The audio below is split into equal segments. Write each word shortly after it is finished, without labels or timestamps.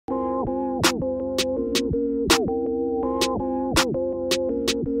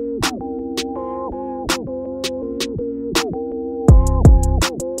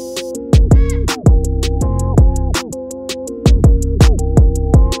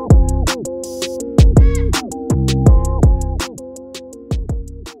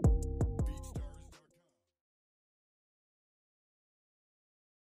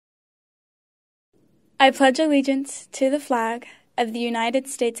I pledge allegiance to the flag of the United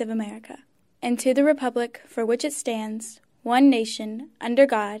States of America, and to the republic for which it stands, one nation, under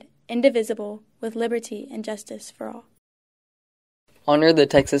God, indivisible, with liberty and justice for all. Honor the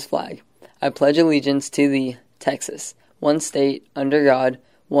Texas flag. I pledge allegiance to the Texas, one state, under God,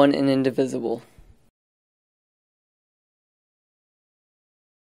 one and indivisible.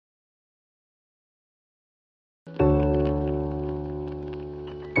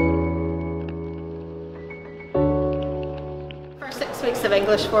 Our 6 weeks of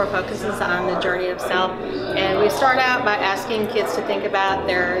English 4 focuses on the journey of self, and we start out by asking kids to think about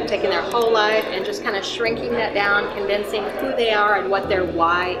taking their whole life and just kind of shrinking that down, condensing who they are and what their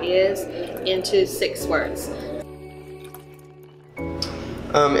why is into 6 words.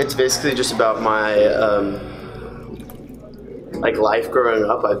 It's basically just about my life growing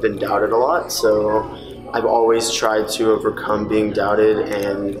up. I've been doubted a lot, so I've always tried to overcome being doubted,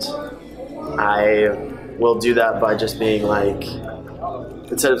 and I will do that by just being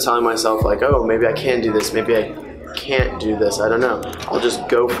instead of telling myself oh, maybe I can do this, maybe I can't do this, I don't know. I'll just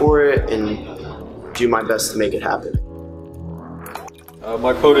go for it and do my best to make it happen.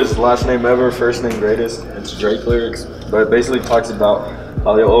 My quote is last name ever, first name greatest. It's Drake lyrics, but it basically talks about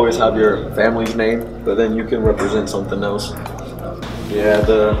how you'll always have your family's name, but then you can represent something else. Yeah,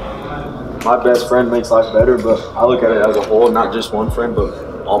 my best friend makes life better, but I look at it as a whole, not just one friend,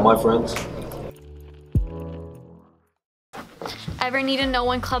 but all my friends. Ever need to know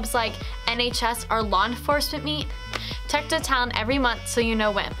when clubs like NHS or law enforcement meet? Check the town every month so you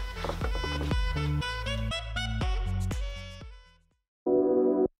know when.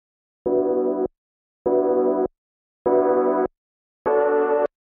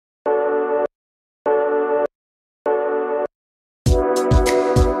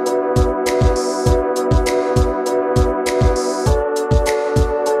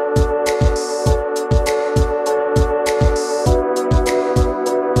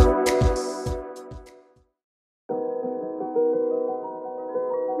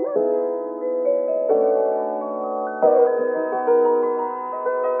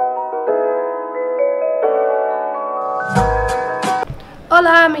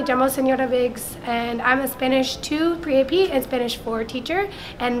 Hola, me llamo Señora Biggs, and I'm a Spanish 2 pre-AP and Spanish 4 teacher,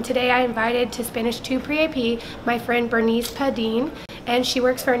 and today I invited to Spanish 2 pre-AP my friend Bernice Padin, and she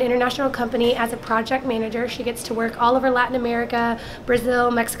works for an international company as a project manager. She gets to work all over Latin America,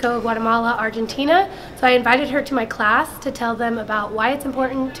 Brazil, Mexico, Guatemala, Argentina. So I invited her to my class to tell them about why it's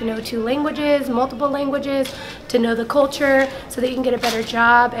important to know 2 languages, multiple languages, to know the culture so that you can get a better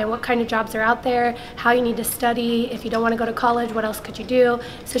job and what kind of jobs are out there, how you need to study. If you don't want to go to college, what else could you do?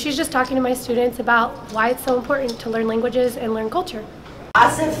 So she's just talking to my students about why it's so important to learn languages and learn culture.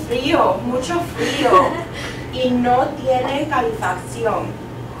 Hace frío, mucho frío, y no tiene calefacción.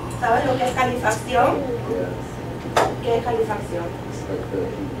 ¿Sabes lo que es calefacción? ¿Qué es calefacción?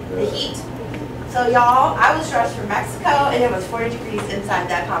 The heat. So y'all, I was dressed for Mexico and it was 40 degrees inside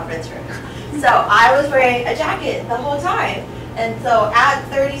that conference room. So I was wearing a jacket the whole time. And so at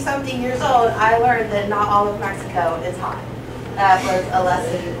 30-something years old, I learned that not all of Mexico is hot. That was a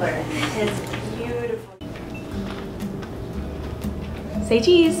lesson learned. It's beautiful. Say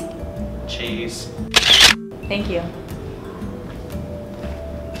cheese. Cheese. Thank you.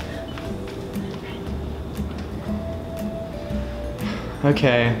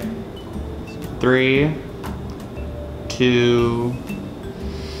 Okay. 3, 2.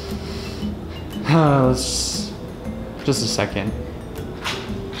 Let's just a second.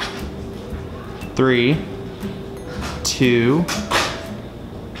 3, 2,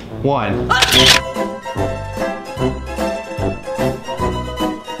 1.